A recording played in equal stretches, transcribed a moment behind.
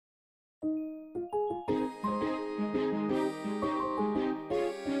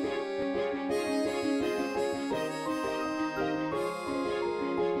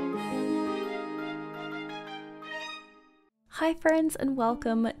friends and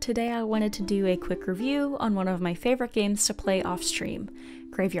welcome. Today I wanted to do a quick review on one of my favorite games to play off stream,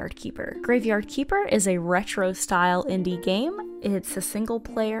 Graveyard Keeper. Graveyard Keeper is a retro-style indie game. It's a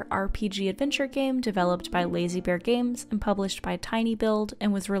single-player RPG adventure game developed by Lazy Bear Games and published by tinyBuild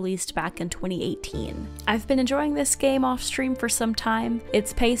and was released back in 2018. I've been enjoying this game off stream for some time.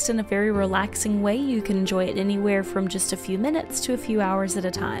 It's paced in a very relaxing way. You can enjoy it anywhere from just a few minutes to a few hours at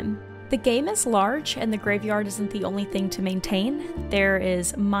a time. The game is large, and the graveyard isn't the only thing to maintain. There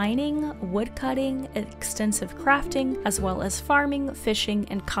is mining, woodcutting, extensive crafting, as well as farming, fishing,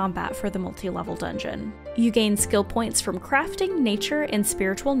 and combat for the multi-level dungeon. You gain skill points from crafting, nature, and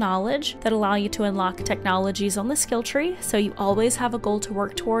spiritual knowledge that allow you to unlock technologies on the skill tree, so you always have a goal to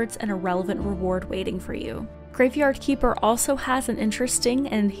work towards and a relevant reward waiting for you. Graveyard Keeper also has an interesting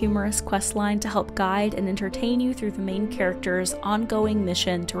and humorous questline to help guide and entertain you through the main character's ongoing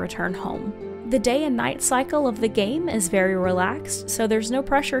mission to return home. The day and night cycle of the game is very relaxed, so there's no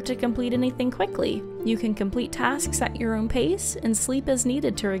pressure to complete anything quickly. You can complete tasks at your own pace, and sleep is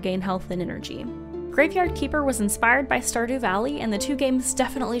needed to regain health and energy. Graveyard Keeper was inspired by Stardew Valley, and the two games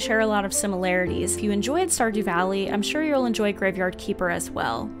definitely share a lot of similarities. If you enjoyed Stardew Valley, I'm sure you'll enjoy Graveyard Keeper as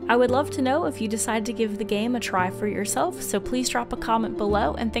well. I would love to know if you decide to give the game a try for yourself, so please drop a comment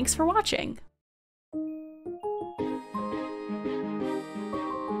below, and thanks for watching!